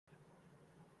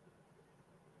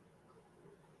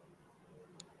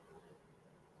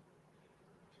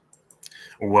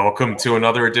Welcome to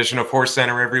another edition of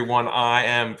HorseCenter, everyone. I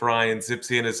am Brian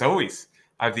Zipse, and as always,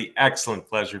 I have the excellent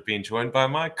pleasure of being joined by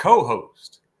my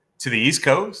co-host to the East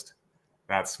Coast.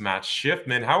 That's Matt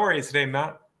Shifman. How are you today,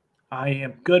 Matt? I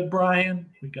am good, Brian.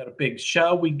 We got a big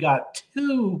show. We got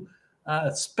two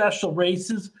special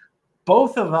races,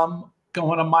 both of them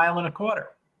going a mile and a quarter.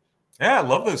 Yeah, I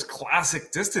love those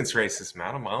classic distance races,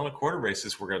 Matt. A mile and a quarter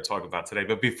races we're going to talk about today.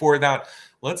 But before that,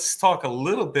 let's talk a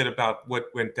little bit about what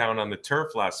went down on the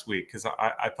turf last week, because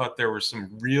I thought there were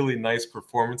some really nice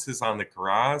performances on the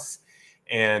grass,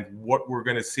 and what we're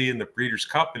going to see in the Breeders'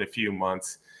 Cup in a few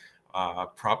months.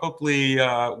 Probably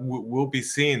we'll be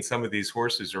seeing some of these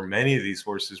horses, or many of these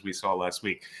horses we saw last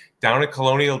week, down at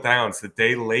Colonial Downs, the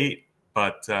day late,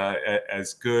 but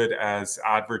as good as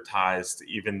advertised,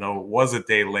 even though it was a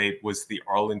day late, was the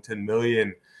Arlington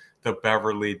Million, the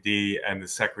Beverly D, and the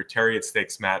Secretariat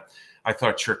Stakes, Matt. I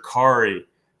thought Chirkari,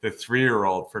 the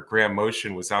 3-year-old for Graham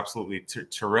Motion, was absolutely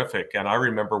terrific. And I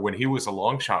remember when he was a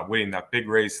long shot winning that big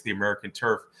race, the American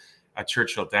Turf at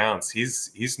Churchill Downs.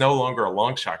 He's no longer a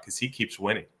long shot because he keeps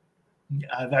winning.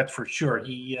 That's for sure.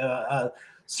 He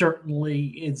certainly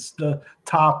is the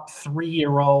top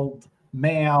 3-year-old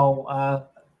male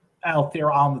out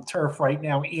there on the turf right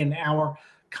now in our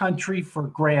country for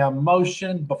Graham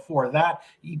Motion. Before that,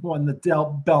 he won the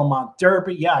Belmont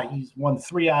Derby. Yeah, he's won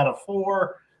 3 out of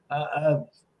 4.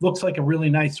 Looks like a really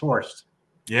nice horse.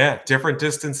 Yeah, different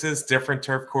distances, different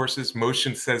turf courses.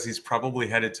 Motion says he's probably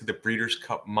headed to the Breeders'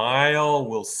 Cup Mile.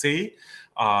 We'll see.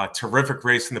 Terrific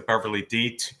race in the Beverly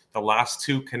D. The last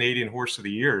 2 Canadian Horse of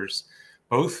the Years,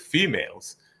 both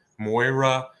females,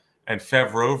 Moira and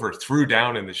Fev Rover, threw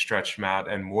down in the stretch, Matt,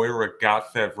 and Moira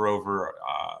got Fev Rover,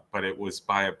 but it was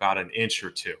by about an inch or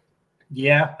 2.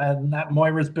 Yeah, and that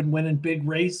Moira's been winning big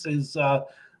races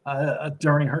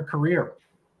during her career.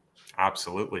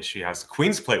 Absolutely. She has the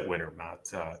Queen's Plate winner,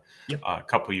 Matt, a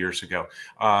couple years ago.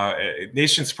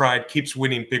 Nation's Pride keeps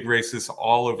winning big races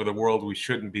all over the world. We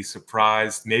shouldn't be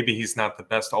surprised. Maybe he's not the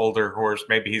best older horse.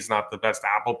 Maybe he's not the best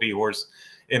Appleby horse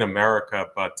in America,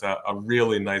 but a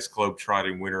really nice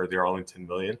globe-trotting winner of the Arlington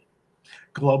Million.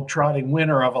 Globe-trotting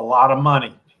winner of a lot of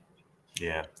money.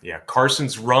 Yeah.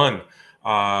 Carson's Run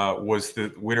was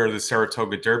the winner of the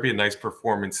Saratoga Derby. A nice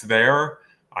performance there.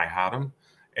 I had him.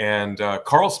 And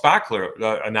Carl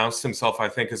Spackler announced himself, I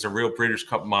think, as a real Breeders'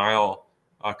 Cup Mile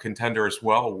contender as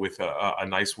well, with a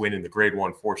nice win in the Grade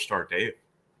 1 4-star Dave.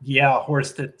 Yeah, a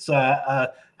horse that's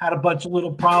had a bunch of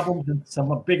little problems and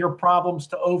some bigger problems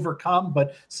to overcome,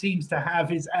 but seems to have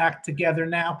his act together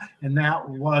now. And that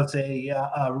was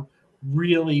a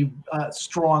really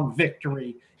strong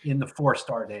victory in the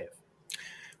 4-star Dave.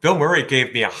 Bill Murray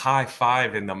gave me a high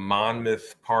five in the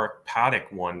Monmouth Park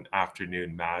paddock one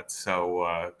afternoon, Matt.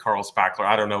 So Carl Spackler,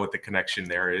 I don't know what the connection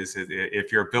there is.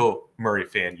 If you're a Bill Murray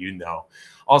fan, you know.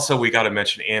 Also, we got to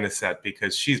mention Anisette,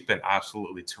 because she's been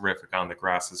absolutely terrific on the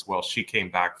grass as well. She came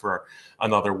back for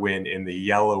another win in the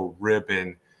Yellow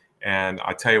Ribbon. And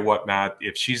I tell you what, Matt,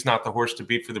 if she's not the horse to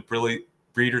beat for the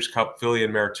Breeders' Cup Filly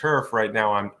and Mare Turf right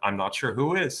now, I'm not sure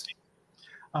who is.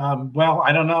 Well,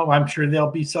 I don't know. I'm sure there'll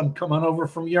be some coming over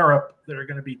from Europe that are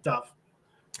going to be tough.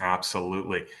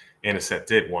 Absolutely. Anisette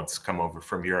did once come over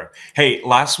from Europe. Hey,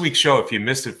 last week's show, if you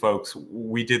missed it, folks,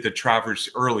 we did the Travers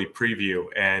early preview,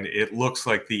 and it looks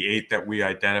like the 8 that we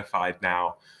identified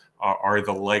now are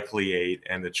the likely 8.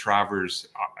 And the Travers,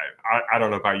 I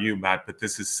don't know about you, Matt, but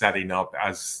this is setting up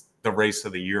as the race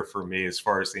of the year for me, as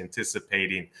far as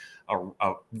anticipating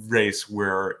a race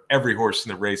where every horse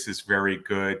in the race is very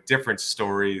good, different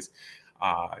stories,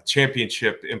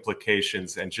 championship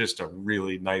implications, and just a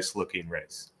really nice looking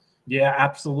race. Yeah,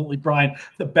 absolutely, Brian.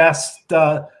 The best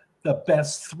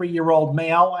 3-year-old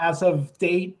male as of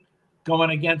date going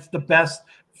against the best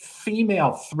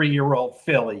female 3-year-old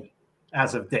filly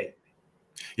as of date.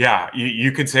 Yeah,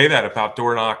 you could say that about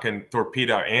Dornoch and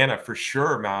Torpedo Anna for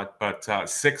sure, Matt, but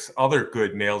 6 other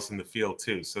good males in the field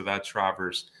too. So that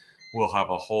Travers will have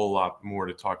a whole lot more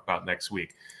to talk about next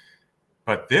week.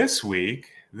 But this week,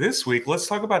 let's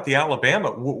talk about the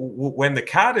Alabama. When the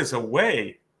cat is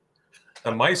away,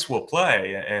 the mice will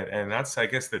play. And that's, I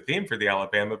guess, the theme for the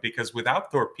Alabama, because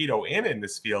without Torpedo Anna in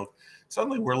this field,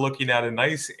 suddenly we're looking at a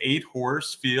nice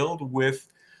 8-horse field with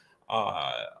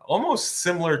almost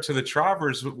similar to the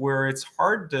Travers, where it's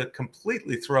hard to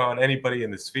completely throw out anybody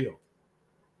in this field.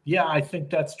 Yeah, I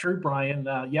think that's true, Brian.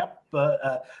 Yep,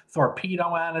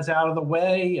 Torpedo Anna's out of the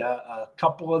way. A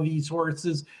couple of these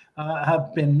horses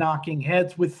have been knocking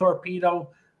heads with Torpedo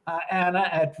Anna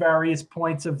at various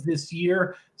points of this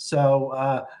year.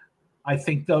 So I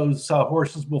think those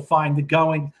horses will find the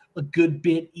going a good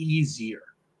bit easier.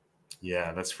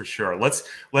 Yeah, that's for sure. Let's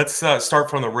start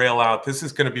from the rail out. This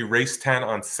is going to be race 10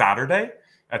 on Saturday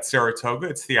at Saratoga.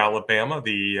 It's the Alabama,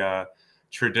 the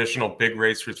traditional big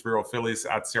race for Vero fillies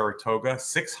at Saratoga.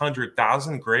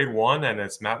 600,000 grade one, and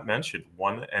as Matt mentioned,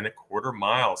 1.25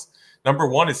 miles. Number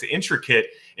one is Intricate.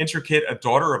 Intricate, a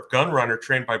daughter of Gunrunner,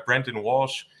 trained by Brendan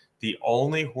Walsh, the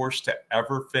only horse to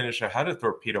ever finish ahead of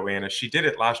Torpedo Anna. She did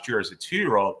it last year as a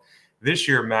 2-year-old. This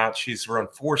year, Matt, she's run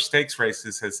 4 stakes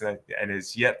races and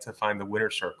is yet to find the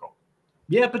winner's circle.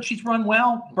 Yeah, but she's run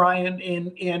well, Brian,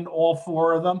 in all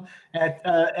 4 of them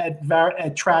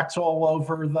at tracks all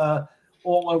over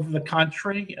the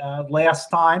country. Last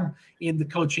time in the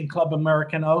Coaching Club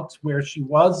American Oaks, where she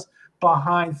was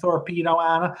behind Torpedo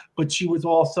Anna, but she was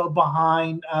also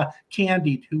behind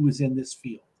Candied, who was in this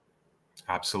field.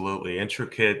 Absolutely.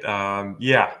 Intricate.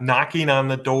 Yeah, knocking on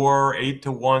the door,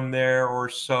 8-1 there or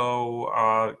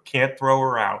so. Can't throw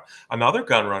her out. Another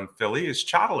gun run filly is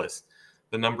Chattelis,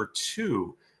 the number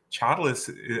 2. Chattelis,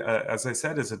 as I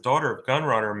said, is a daughter of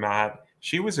Gunrunner, Matt.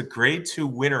 She was a grade 2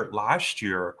 winner last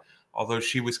year, although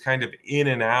she was kind of in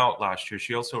and out last year.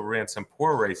 She also ran some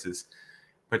poor races.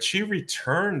 But she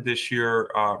returned this year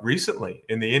recently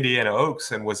in the Indiana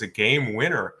Oaks and was a game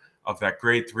winner of that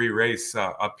grade 3 race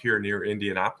up here near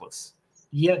Indianapolis.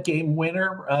 Yeah, game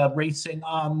winner, racing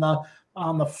on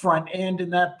the front end in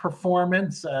that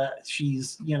performance.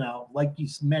 She's, like you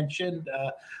mentioned,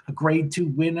 a grade 2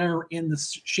 winner in the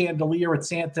Chandelier at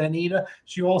Santa Anita.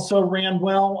 She also ran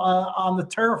well on the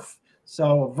turf.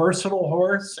 So a versatile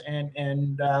horse,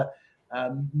 and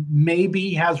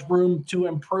maybe has room to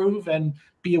improve and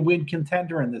be a win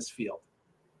contender in this field.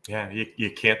 Yeah,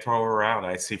 you can't throw her out.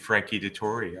 I see Frankie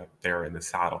Dettori up there in the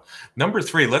saddle. Number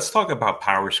 3, let's talk about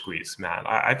Power Squeeze, Matt.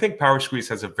 I think Power Squeeze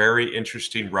has a very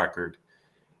interesting record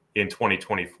in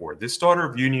 2024. This daughter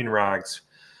of Union Rags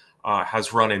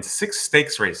has run in 6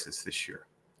 stakes races this year.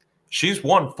 She's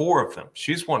won 4 of them.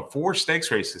 She's won 4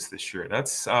 stakes races this year.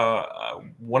 That's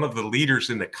one of the leaders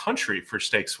in the country for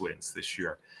stakes wins this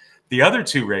year. The other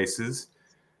 2 races,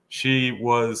 she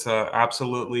was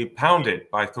absolutely pounded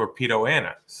by Torpedo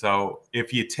Anna. So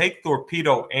if you take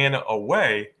Torpedo Anna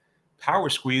away, Power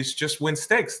Squeeze just wins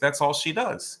stakes. That's all she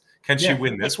does. Can she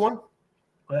win this one?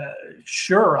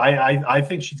 Sure. I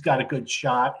think she's got a good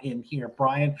shot in here,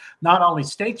 Brian. Not only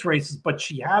stakes races, but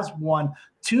she has won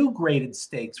 2 graded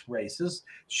stakes races.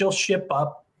 She'll ship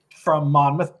up from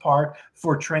Monmouth Park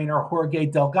for trainer Jorge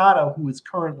Delgado, who is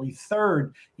currently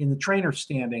 3rd in the trainer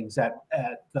standings at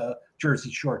the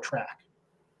Jersey Shore track.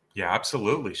 Yeah,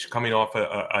 absolutely. She's coming off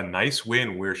a nice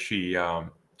win where she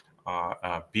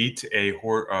beat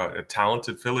a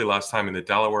talented filly last time in the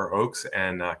Delaware Oaks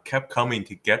and kept coming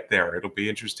to get there. It'll be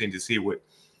interesting to see what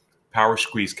Power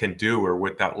Squeeze can do, or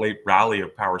what that late rally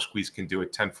of Power Squeeze can do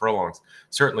at 10 furlongs.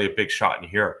 Certainly a big shot in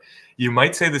here. You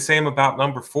might say the same about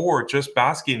number 4, Just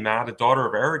Basking, Matt, a daughter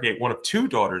of Arrogate, one of 2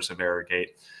 daughters of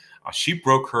Arrogate. She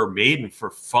broke her maiden for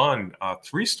fun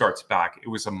 3 starts back. It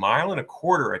was 1.25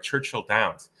 miles at Churchill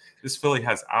Downs. This filly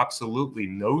has absolutely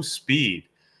no speed.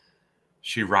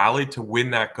 She rallied to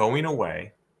win that going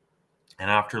away.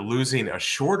 And after losing a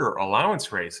shorter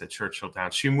allowance race at Churchill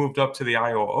Downs, she moved up to the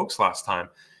Iowa Oaks last time.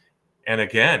 And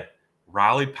again,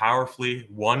 rallied powerfully,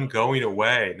 won going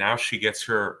away. Now she gets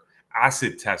her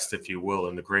acid test, if you will,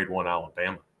 in the grade 1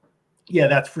 Alabama. Yeah,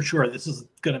 that's for sure. This is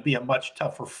going to be a much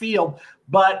tougher field,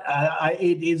 but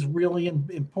it is really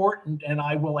important. And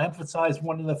I will emphasize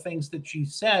one of the things that you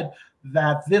said,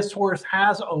 that this horse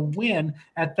has a win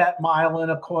at that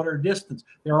 1.25 mile distance.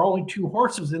 There are only 2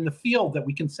 horses in the field that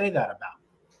we can say that about.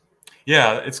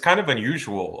 Yeah, it's kind of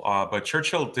unusual, but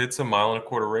Churchill did some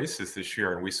 1.25 mile races this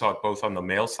year, and we saw it both on the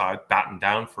male side, Batten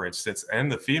Down, for instance,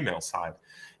 and the female side.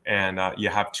 And you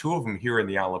have 2 of them here in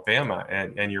the Alabama.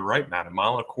 And you're right, Matt, 1.25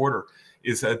 miles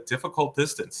is a difficult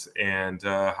distance. And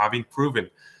having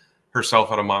proven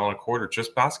herself at 1.25 miles,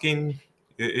 Just Basking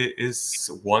is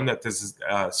one that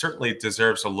certainly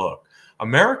deserves a look.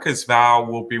 America's Vow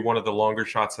will be one of the longer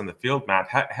shots in the field, Matt.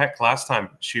 Heck, last time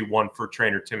she won for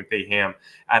trainer Timothy Ham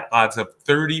at odds of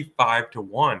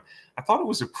 35-1. I thought it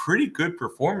was a pretty good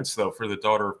performance, though, for the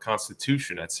daughter of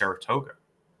Constitution at Saratoga.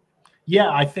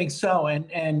 Yeah, I think so.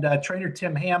 And trainer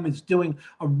Tim Ham is doing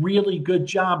a really good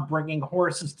job bringing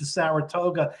horses to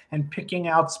Saratoga and picking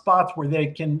out spots where they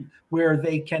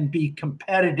can be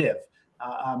competitive.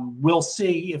 We'll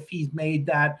see if he's made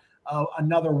that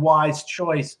another wise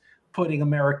choice, putting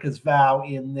America's Vow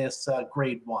in this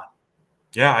grade 1.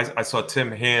 Yeah, I saw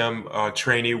Tim Ham,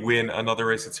 trainee, win another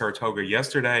race at Saratoga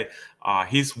yesterday.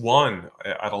 He's won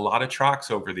at a lot of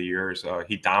tracks over the years.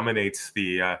 He dominates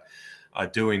the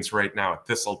doings right now at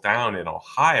Thistledown in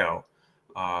Ohio.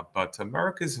 But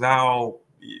America's Vow,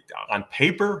 on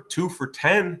paper, 2 for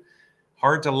 10.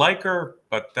 Hard to like her,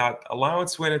 but that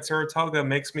allowance win at Saratoga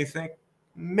makes me think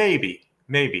maybe.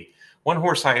 One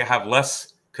horse I have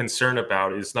less concern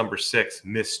about is number 6,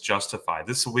 Miss Justify.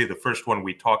 This will be the first one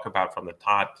we talk about from the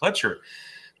Todd Pletcher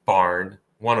barn,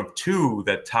 one of 2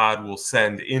 that Todd will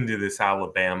send into this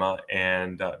Alabama.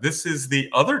 And this is the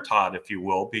other Todd, if you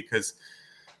will, because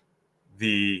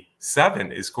the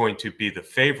 7 is going to be the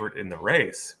favorite in the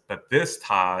race. But this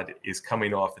Todd is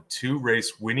coming off a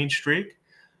 2-race winning streak.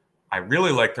 I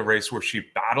really like the race where she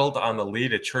battled on the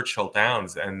lead at Churchill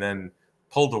Downs and then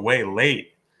pulled away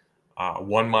late,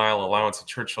 1 mile allowance at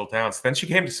Churchill Downs. Then she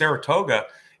came to Saratoga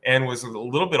and was a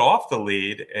little bit off the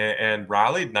lead and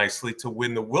rallied nicely to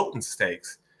win the Wilton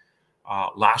Stakes.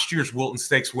 Last year's Wilton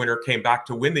Stakes winner came back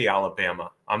to win the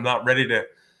Alabama. I'm not ready to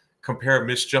compare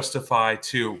Miss Justify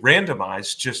to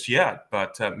Randomized just yet,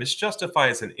 but Miss Justify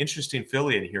is an interesting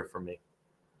filly in here for me.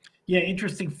 Yeah,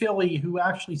 interesting filly who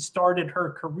actually started her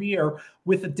career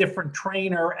with a different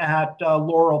trainer at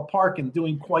Laurel Park and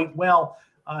doing quite well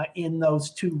in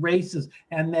those 2 races,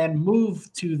 and then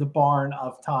moved to the barn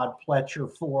of Todd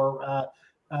Pletcher for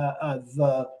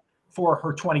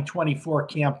her 2024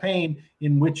 campaign,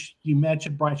 in which you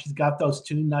mentioned, Brian, she's got those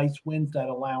 2 nice wins, that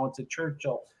allowance at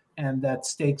Churchill and that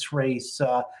stakes race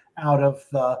out of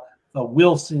the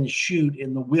Wilson Chute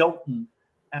in the Wilton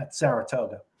at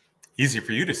Saratoga. Easy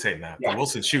for you to say, Matt. Yeah. The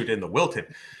Wilson Chute in the Wilton.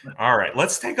 All right,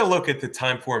 let's take a look at the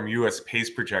Timeform US pace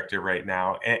projector right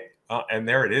now. And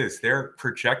there it is. They're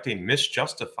projecting Miss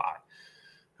Justify,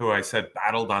 who I said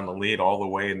battled on the lead all the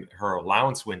way in her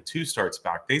allowance win 2 starts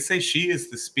back. They say she is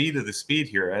the speed of the speed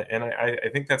here. And I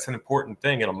think that's an important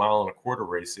thing in a 1.25 mile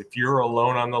race. If you're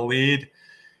alone on the lead,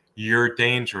 you're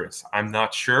dangerous. I'm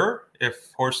not sure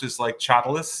if horses like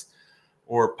Chattelis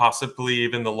or possibly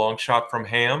even the long shot from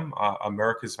Ham,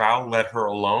 America's Vow, let her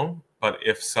alone. But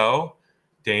if so,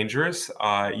 dangerous.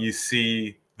 You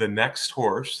see the next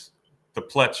horse, the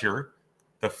Pletcher,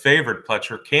 the favorite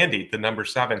Pletcher, Candied, the number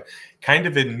 7, kind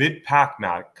of in mid-pack,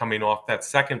 Matt, coming off that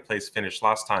 2nd place finish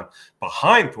last time,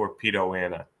 behind Torpedo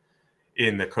Anna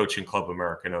in the Coaching Club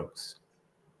American Oaks.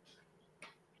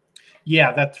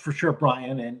 Yeah, that's for sure,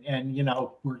 Brian. And you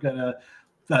know, we're going to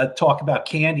talk about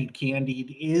Candied.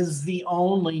 Candied is the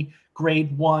only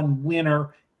Grade 1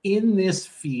 winner in this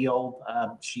field.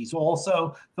 She's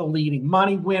also the leading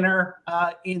money winner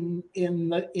in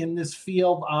this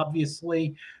field.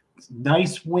 Obviously,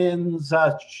 nice wins.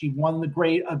 She won a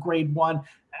Grade 1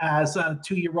 as a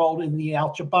 2-year-old in the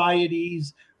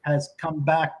Alcibiades. Has come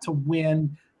back to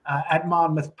win at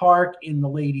Monmouth Park in the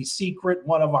Lady's Secret,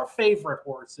 one of our favorite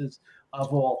horses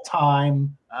of all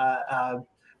time.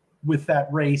 With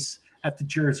that race at the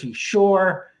Jersey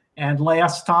Shore, and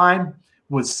last time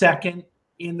was 2nd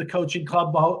in the Coaching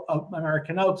Club of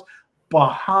American Oaks,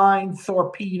 behind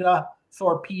Torpedo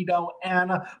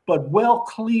Anna, but well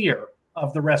clear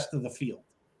of the rest of the field.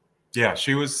 Yeah,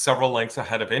 she was several lengths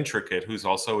ahead of Intricate, who's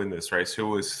also in this race, who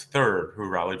was 3rd, who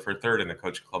rallied for 3rd in the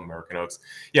Coaching Club American Oaks.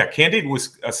 Yeah, Candied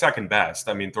was a 2nd best.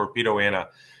 I mean, Torpedo Anna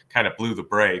kind of blew the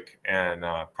break and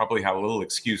probably had a little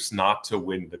excuse not to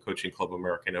win the Coaching Club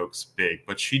American Oaks big,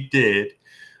 but she did.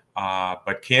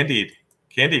 But Candied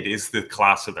is the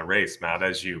class of the race, Matt.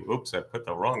 As you, oops, I put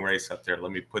the wrong race up there.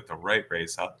 Let me put the right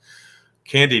race up.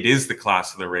 Candied is the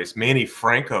class of the race. Manny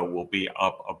Franco will be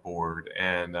up aboard,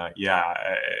 and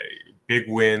big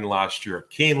win last year at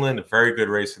Keeneland. A very good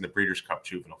race in the Breeders' Cup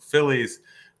Juvenile Fillies.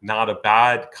 Not a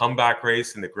bad comeback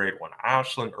race in the Grade 1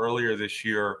 Ashland earlier this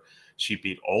year. She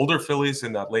beat older fillies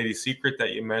in that Lady Secret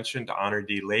that you mentioned. Honor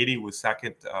D Lady was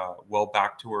 2nd, well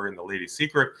back to her in the Lady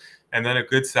Secret, and then a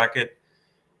good 2nd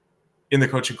in the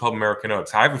Coaching Club American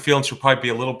Oaks. I have a feeling she'll probably be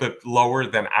a little bit lower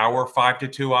than our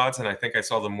 5-2 odds, and I think I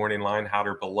saw the morning line had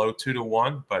her below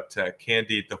 2-1. But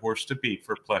Candied, the horse to beat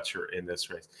for Pletcher in this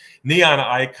race. Neon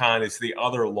Icon is the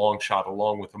other long shot,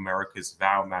 along with America's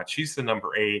Vow, Matt. She's the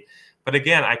number 8, but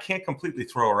again, I can't completely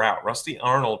throw her out. Rusty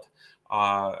Arnold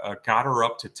got her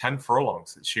up to 10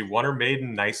 furlongs. She won her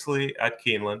maiden nicely at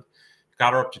Keeneland,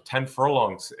 got her up to 10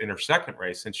 furlongs in her 2nd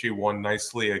race, and she won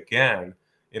nicely again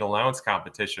in allowance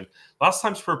competition. Last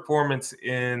time's performance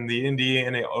in the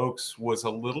Indiana Oaks was a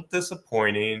little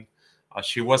disappointing.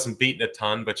 She wasn't beaten a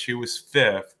ton, but she was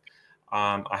 5th.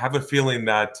 I have a feeling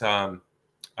that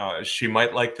she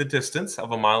might like the distance of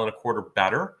 1.25 miles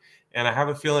better, and I have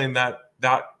a feeling that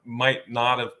that might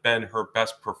not have been her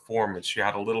best performance. She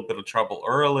had a little bit of trouble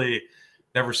early,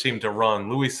 never seemed to run.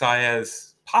 Luis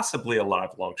Saez, possibly a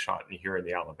live long shot in here in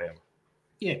the Alabama.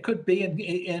 Yeah, it could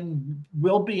be and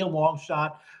will be a long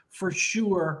shot for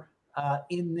sure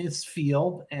in this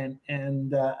field. And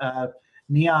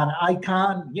Neon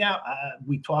Icon, yeah,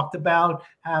 we talked about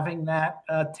having that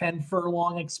 10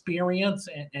 furlong experience,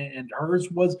 and hers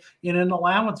was in an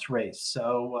allowance race.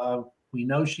 So we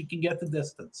know she can get the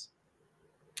distance.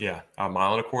 Yeah, a 1.25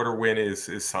 mile win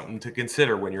is something to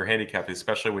consider when you're handicapped,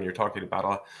 especially when you're talking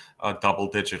about a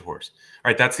double-digit horse. All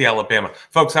right, that's the Alabama.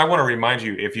 Folks, I want to remind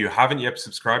you, if you haven't yet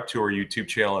subscribed to our YouTube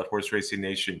channel at Horse Racing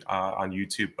Nation on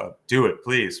YouTube, do it,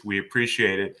 please. We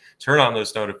appreciate it. Turn on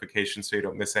those notifications so you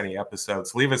don't miss any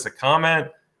episodes. Leave us a comment.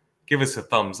 Give us a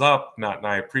thumbs up. Matt and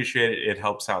I appreciate it. It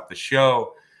helps out the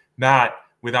show. Matt,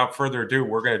 without further ado,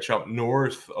 we're going to jump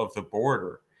north of the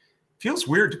border. Feels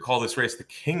weird to call this race the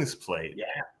King's Plate. Yeah.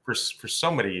 For so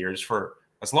many years, for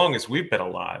as long as we've been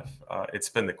alive, it's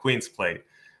been the Queen's Plate.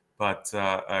 But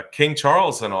King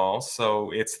Charles and all,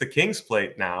 so it's the King's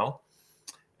Plate now.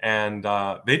 And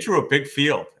they drew a big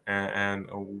field. And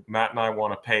Matt and I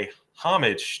want to pay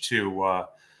homage to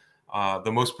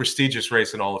the most prestigious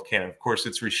race in all of Canada. Of course,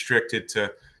 it's restricted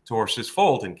to horses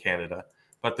foaled in Canada.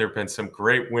 But there have been some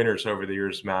great winners over the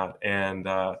years, Matt. And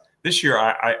this year,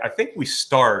 I think we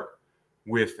start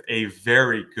with a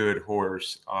very good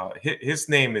horse. His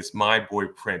name is My Boy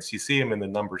Prince. You see him in the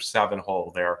number 7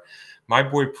 hole there. My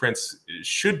Boy Prince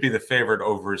should be the favorite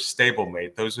over his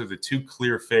stablemate. Those are the two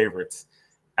clear favorites.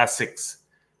 Essex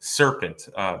Serpent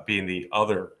being the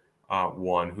other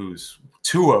one, who's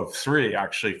 2 of 3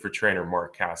 actually for trainer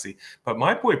Mark Casse. But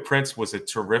My Boy Prince was a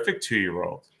terrific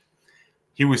 2-year-old.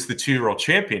 He was the 2-year-old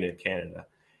champion in Canada.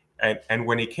 And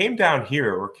when he came down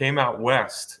here, or came out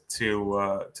west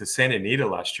to Santa Anita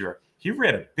last year, he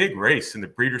ran a big race in the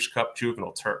Breeders' Cup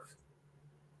Juvenile Turf.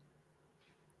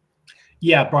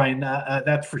 Yeah, Brian,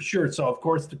 that's for sure. So, of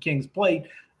course, the King's Plate,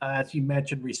 as you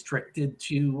mentioned, restricted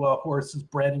to horses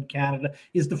bred in Canada,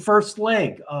 is the first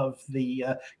leg of the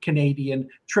Canadian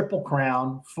Triple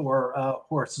Crown for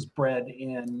horses bred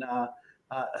in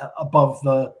above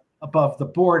the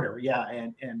border. Yeah,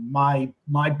 and my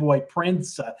boy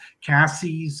Prince,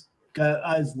 Cassie's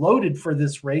is loaded for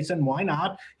this race, and why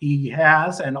not? He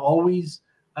has and always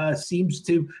seems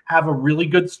to have a really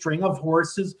good string of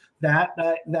horses that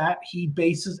he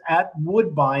bases at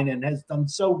Woodbine, and has done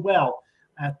so well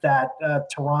at that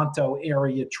Toronto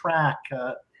area track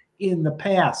in the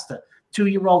past.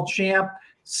 2-year-old champ,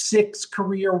 6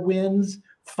 career wins,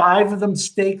 5 of them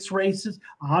stakes races,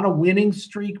 on a winning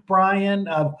streak, Brian,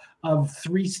 of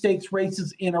 3 stakes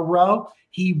races in a row.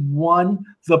 He won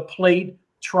the plate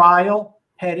trial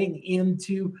heading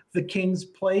into the King's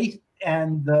Plate,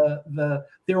 and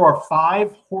there are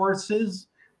 5 horses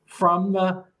from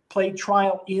the plate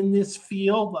trial in this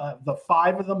field. The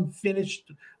 5 of them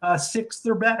finished 6th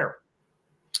or better.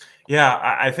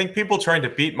 Yeah, I think people trying to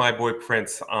beat My Boy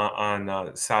Prince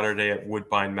on Saturday at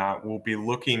Woodbine, Matt, will be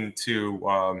looking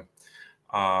to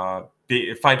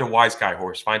find a wise guy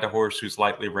horse, find a horse who's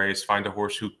lightly raced, find a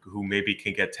horse who maybe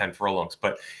can get 10 furlongs.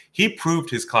 But he proved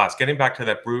his class. Getting back to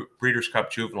that Breeders'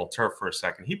 Cup Juvenile Turf for a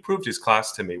second, he proved his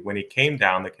class to me when he came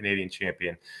down, the Canadian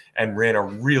champion, and ran a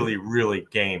really, really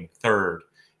game 3rd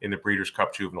in the Breeders'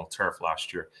 Cup Juvenile Turf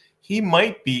last year. He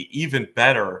might be even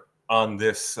better on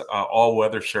this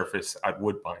all-weather surface at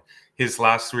Woodbine. His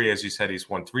last 3, as you said, he's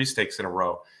won 3 stakes in a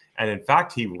row. And in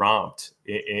fact, he romped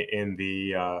in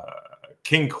the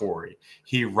King Corey.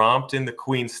 He romped in the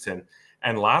Queenston.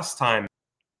 And last time,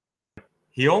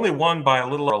 he only won by a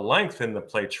little over a length in the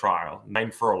plate trial, 9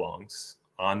 furlongs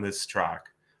on this track.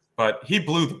 But he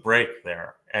blew the brake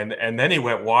there. And then he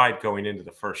went wide going into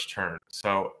the first turn.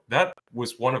 So that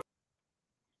was one of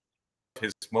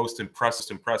his most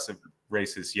impressive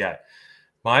races yet.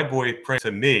 My Boy Prince,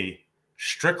 to me,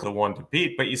 strictly the one to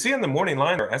beat. But you see on the morning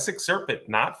line there, Essex Serpent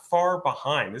not far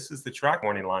behind. This is the track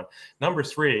morning line. Number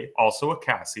 3, also a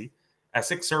Casse.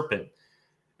 Essex Serpent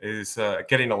is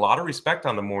getting a lot of respect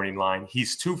on the morning line.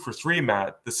 He's 2 for 3,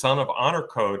 Matt, the son of Honor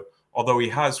Code, although he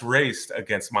has raced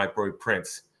against My Boy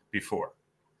Prince before.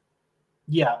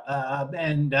 Yeah,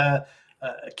 and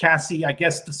Casse, I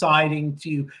guess, deciding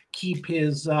to keep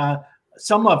his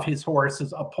some of his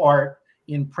horses apart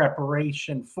in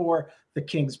preparation for the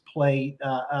King's Plate,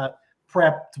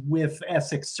 prepped with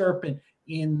Essex Serpent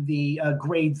in the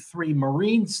Grade 3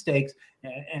 Marine Stakes.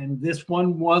 And this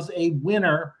one was a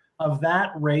winner of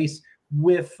that race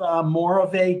with more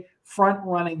of a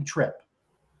front-running trip.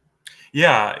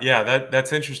 Yeah,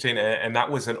 that's interesting. And that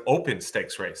was an open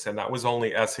stakes race. And that was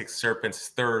only Essex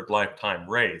Serpent's 3rd lifetime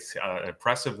race. An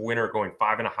impressive winner going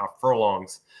 5.5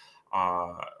 furlongs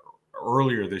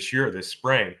earlier this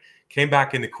spring. Came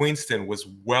back in the Queenston, was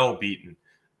well beaten,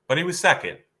 but he was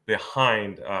 2nd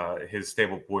behind his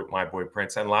stable boy, My Boy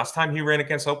Prince. And last time he ran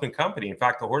against Open Company. In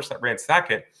fact, the horse that ran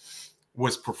 2nd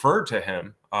was preferred to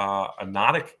him,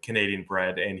 not a Canadian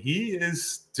bred, and he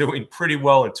is doing pretty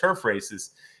well in turf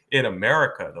races in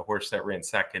America, the horse that ran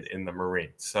second in the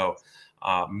Marine. So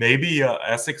maybe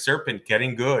Essex Serpent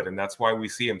getting good, and that's why we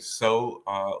see him so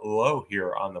low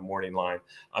here on the morning line.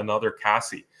 Another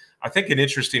Cassie. I think an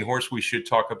interesting horse we should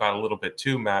talk about a little bit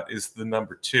too, Matt, is the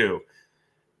number 2.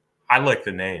 I like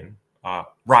the name,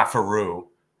 Raffaroo,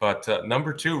 but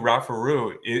number 2,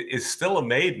 Raffaroo, is still a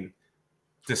maiden.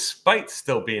 Despite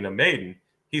still being a maiden,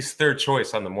 he's third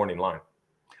choice on the morning line.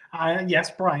 Yes,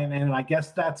 Brian, and I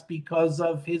guess that's because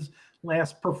of his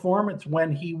last performance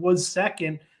when he was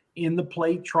second in the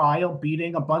plate trial,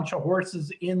 beating a bunch of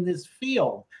horses in this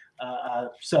field.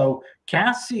 So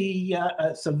Cassie,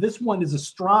 so this one is a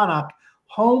Stronach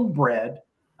homebred,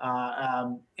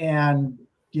 and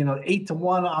 8-1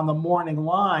 on the morning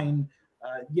line.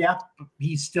 Yeah,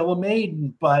 he's still a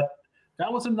maiden, but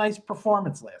that was a nice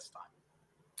performance last time.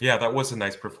 Yeah, that was a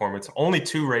nice performance. Only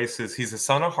 2 races. He's a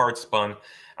son of Heartspun.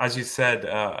 As you said,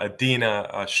 Adina,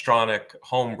 Stronach,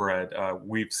 homebred.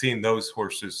 We've seen those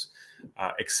horses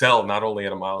excel not only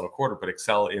at 1.25 miles, but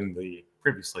excel in the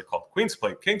previously called Queen's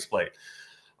Plate, King's Plate.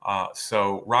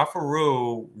 So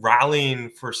Raffaroo rallying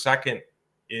for second,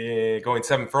 going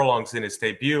 7 furlongs in his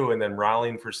debut, and then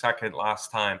rallying for second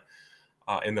last time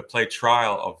in the plate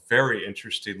trial. A very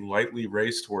interesting, lightly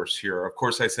raced horse here. Of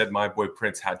course, I said My Boy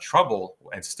Prince had trouble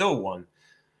and still won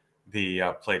the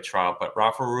plate trial, but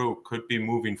Raffaroo could be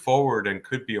moving forward and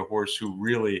could be a horse who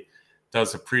really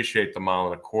does appreciate the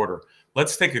 1.25 miles.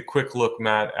 Let's take a quick look,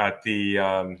 Matt, at the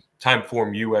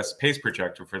Timeform US pace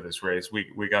projector for this race.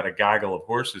 We got a gaggle of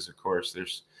horses, of course.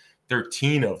 There's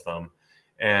 13 of them.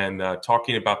 And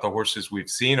talking about the horses we've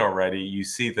seen already, you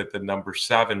see that the number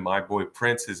 7, My Boy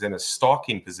Prince, is in a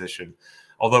stalking position,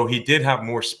 although he did have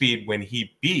more speed when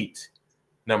he beat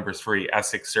number 3,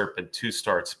 Essex Serpent, 2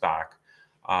 starts back.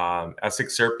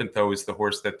 Essex Serpent, though, is the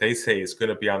horse that they say is going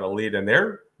to be on the lead, and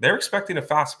they're expecting a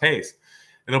fast pace.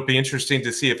 It'll be interesting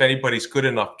to see if anybody's good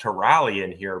enough to rally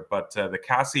in here, but the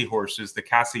Cassie horses, the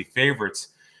Cassie favorites,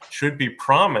 should be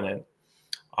prominent.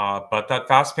 But that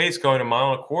fast pace going 1.25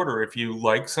 miles, if you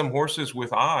like some horses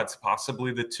with odds,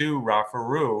 possibly the 2,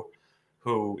 Raffaroo,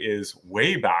 who is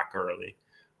way back early,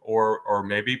 or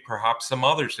maybe perhaps some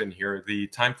others in here, the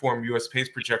Timeform US pace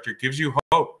projector gives you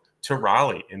hope to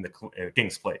rally in the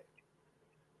King's Plate.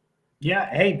 Yeah,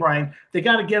 hey Brian, they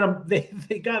got to get them.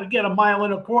 They got to get 1.25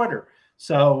 miles.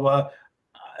 So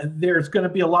there's going to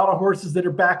be a lot of horses that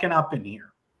are backing up in here.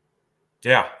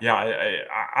 Yeah,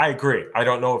 I agree. I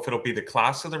don't know if it'll be the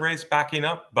class of the race backing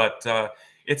up, but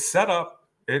it's set up.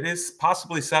 It is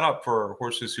possibly set up for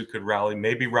horses who could rally.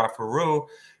 Maybe Raffaroo,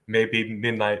 maybe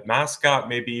Midnight Mascot,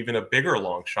 maybe even a bigger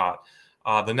long shot.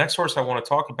 The next horse I want to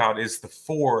talk about is the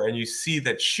 4, and you see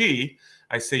that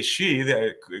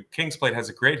the King's Plate has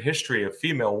a great history of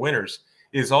female winners,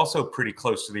 is also pretty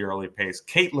close to the early pace.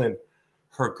 Caitlin,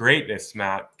 Her Greatness,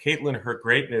 Matt. Caitlin, Her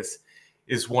Greatness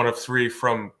is one of 3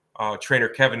 from trainer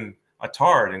Kevin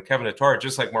Attard, and Kevin Attard,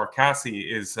 just like Mark Cassie,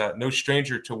 is no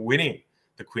stranger to winning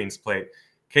the Queen's Plate.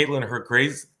 Caitlin, Her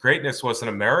Greatness was an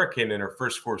American in her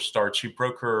first 4 starts. She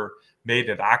broke her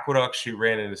maiden at Aqueduct. She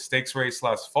ran in a stakes race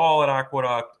last fall at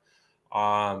Aqueduct.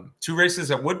 2 races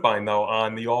at Woodbine, though,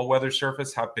 on the all-weather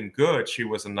surface have been good. She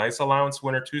was a nice allowance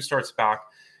winner, 2 starts back,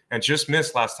 and just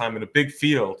missed last time in a big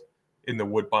field in the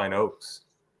Woodbine Oaks.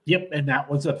 Yep, and that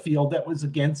was a field that was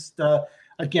against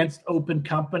open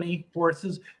company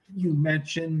horses. You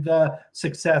mentioned the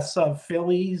success of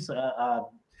fillies.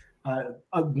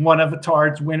 One of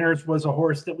Attard's winners was a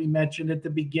horse that we mentioned at the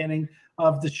beginning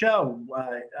of the show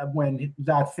when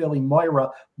that filly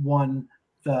Moira won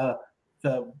the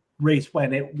race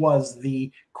when it was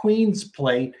the Queen's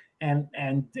Plate. And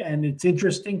it's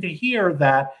interesting to hear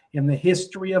that in the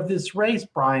history of this race,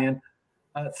 Brian,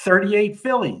 38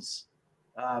 fillies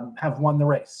have won the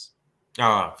race.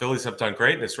 Fillies have done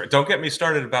great in this race. Don't get me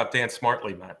started about Dan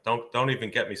Smartley, Matt. Don't even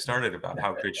get me started about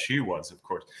how good she was, of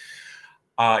course.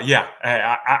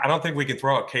 I don't think we can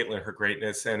throw out Caitlin, Her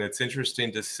Greatness, and it's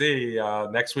interesting to see.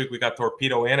 Next week we got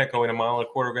Torpedo Anna going 1.25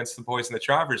 miles against the boys in the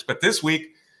Travers, but this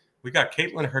week we got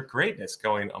Caitlin, Her Greatness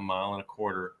going 1.25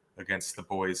 miles against the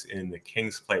boys in the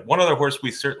King's Plate. One other horse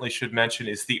we certainly should mention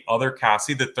is the other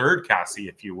Cassie, the 3rd Cassie,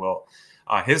 if you will.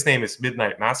 His name is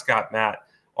Midnight Mascot, Matt.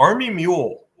 Army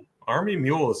Mule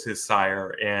is his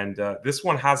sire, and this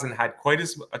one hasn't had quite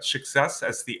as much success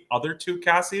as the other 2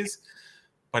 Cassies,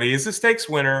 but he is a stakes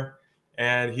winner,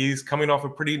 and he's coming off a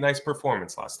pretty nice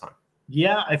performance last time.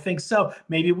 Yeah, I think so.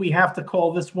 Maybe we have to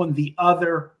call this one the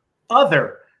other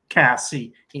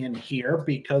Cassie in here,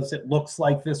 because it looks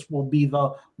like this will be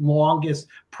the longest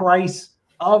price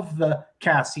of the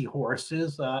Cassie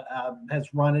horses,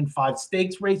 has run in 5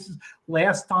 stakes races.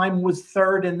 Last time was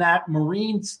third in that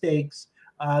Marine Stakes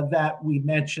that we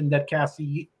mentioned that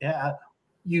Cassie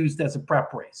used as a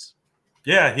prep race.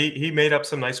 Yeah, he made up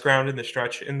some nice ground in the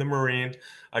stretch in the Marine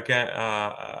again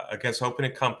against Hope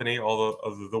and Company.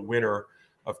 Although the winner,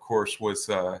 of course, was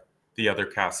the other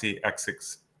Cassie,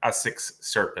 Essex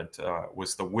Serpent,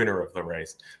 was the winner of the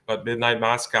race. But Midnight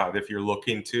Mascot, if you're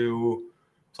looking to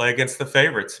play against the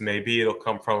favorites, maybe it'll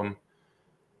come from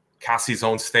Cassie's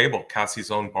own stable,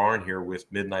 Cassie's own barn here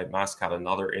with Midnight Mascot,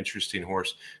 another interesting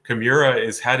horse. Kimura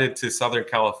is headed to Southern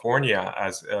California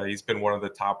as he's been one of the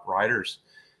top riders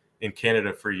in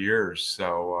Canada for years.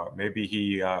 So maybe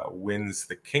he wins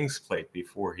the King's Plate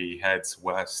before he heads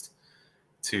west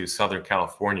to Southern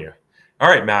California. All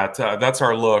right, Matt, that's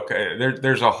our look.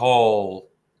 There's a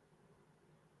whole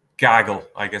gaggle,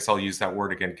 I guess I'll use that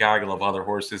word again, gaggle of other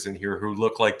horses in here who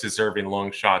look like deserving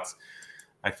long shots.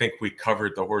 I think we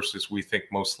covered the horses we think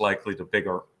most likely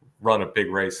to run a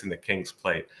big race in the King's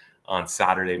Plate on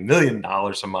Saturday. $1 million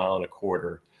a mile and a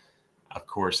quarter, of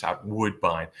course, at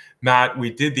Woodbine. Matt,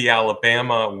 we did the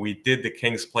Alabama, we did the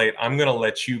King's Plate. I'm going to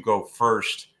let you go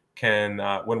first.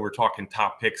 When we're talking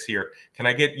top picks here, can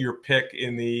I get your pick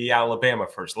in the Alabama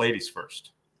first, ladies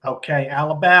first? Okay,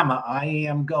 Alabama. I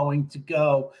am going to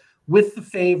go with the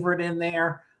favorite in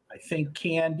there. I think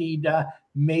Candied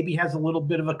maybe has a little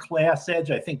bit of a class edge.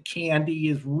 I think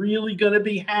Candied is really going to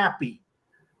be happy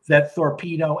that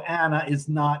Torpedo Anna is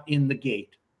not in the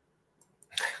gate.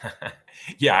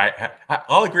 Yeah,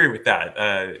 I'll agree with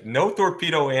that. No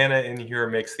Torpedo Anna in here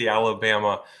makes the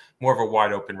Alabama more of a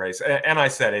wide open race. And I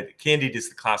said it, Candied is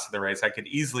the class of the race. I could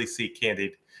easily see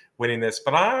Candied winning this,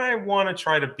 but I want to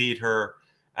try to beat her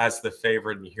as the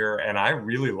favorite in here. And I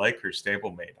really like her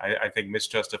stablemate. I think Miss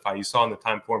Justify, you saw in the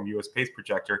Timeform US Pace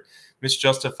Projector, Miss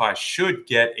Justify should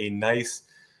get a nice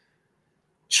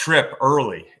trip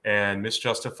early. And Miss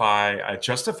Justify,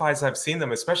 Justifies, I've seen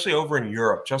them, especially over in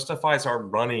Europe. Justifies are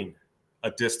running a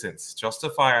distance.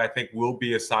 Justify, I think, will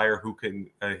be a sire who can,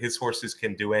 his horses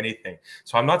can do anything.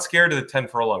 So I'm not scared of the 10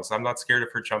 furlongs. I'm not scared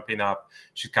of her jumping up.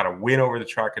 She's got a win over the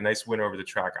track, a nice win over the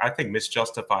track. I think Miss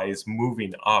Justify is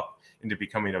moving up into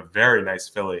becoming a very nice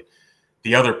filly.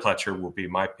 The other Pletcher will be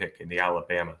my pick in the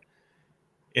Alabama.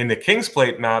 In the King's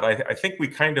Plate, Matt, I think we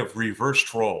kind of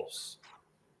reversed roles.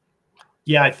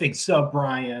 Yeah, I think so,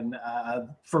 Brian.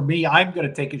 For me, I'm going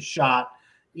to take a shot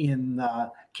in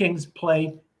King's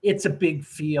Plate. It's a big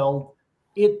field.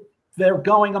 They're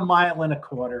going 1.25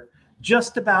 miles.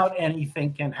 Just about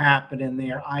anything can happen in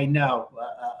there. I know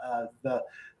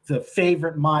the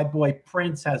favorite, My Boy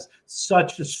Prince, has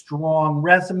such a strong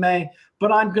resume,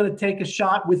 but I'm going to take a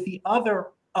shot with the other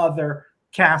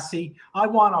Cassie. I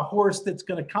want a horse that's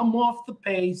going to come off the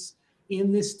pace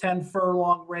in this 10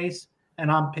 furlong race,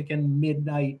 and I'm picking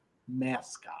Midnight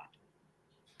Mascot.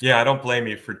 Yeah, I don't blame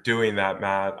you for doing that,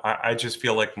 Matt. I just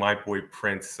feel like My Boy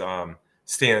Prince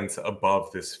stands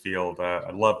above this field.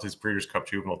 I loved his Breeders' Cup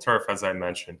Juvenile Turf, as I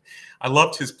mentioned. I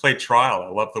loved his plate trial. I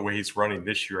love the way he's running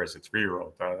this year as a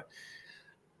 3-year-old.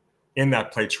 In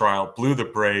that plate trial, blew the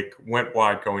break, went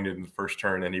wide going into the first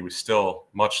turn, and he was still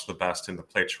much the best in the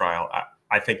plate trial.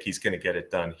 I think he's going to get it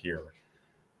done here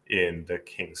in the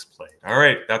King's Plate. All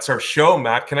right, that's our show,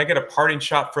 Matt. Can I get a parting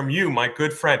shot from you, my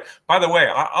good friend? By the way,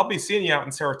 I'll be seeing you out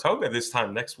in Saratoga this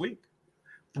time next week.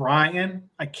 Brian,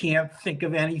 I can't think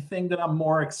of anything that I'm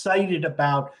more excited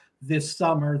about this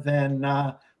summer than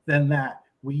that.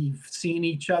 We've seen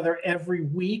each other every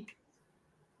week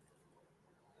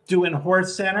doing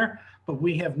HorseCenter, but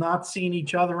we have not seen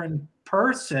each other in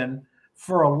person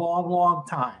for a long, long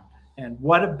time. And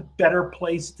what a better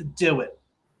place to do it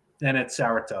than at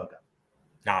Saratoga.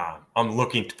 I'm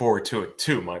looking forward to it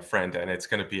too, my friend, and it's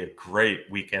going to be a great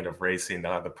weekend of racing.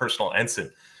 The Personal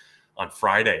Ensign on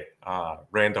Friday,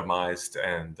 randomized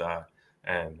and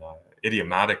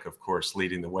Idiomatic, of course,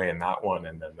 leading the way in that one,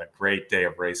 and then the great day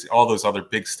of racing. All those other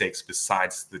big stakes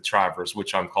besides the Travers,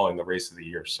 which I'm calling the race of the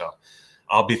year. So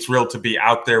I'll be thrilled to be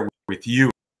out there with you.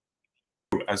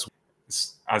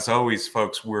 As always,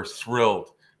 folks, we're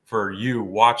thrilled for you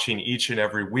watching each and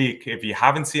every week. If you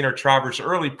haven't seen our Travers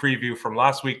early preview from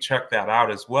last week, check that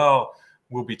out as well.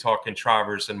 We'll be talking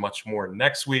Travers and much more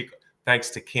next week. Thanks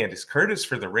to Candice Curtis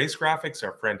for the race graphics,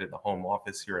 our friend in the home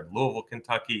office here in Louisville,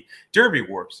 Kentucky. Derby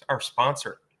Wars, our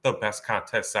sponsor, the best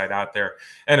contest site out there.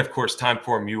 And of course,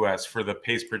 Timeform US for the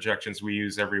pace projections we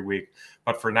use every week.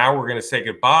 But for now, we're going to say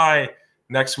goodbye.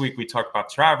 Next week, we talk about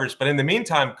Travers. But in the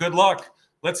meantime, good luck.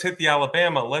 Let's hit the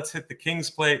Alabama. Let's hit the King's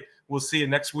Plate. We'll see you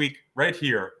next week right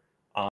here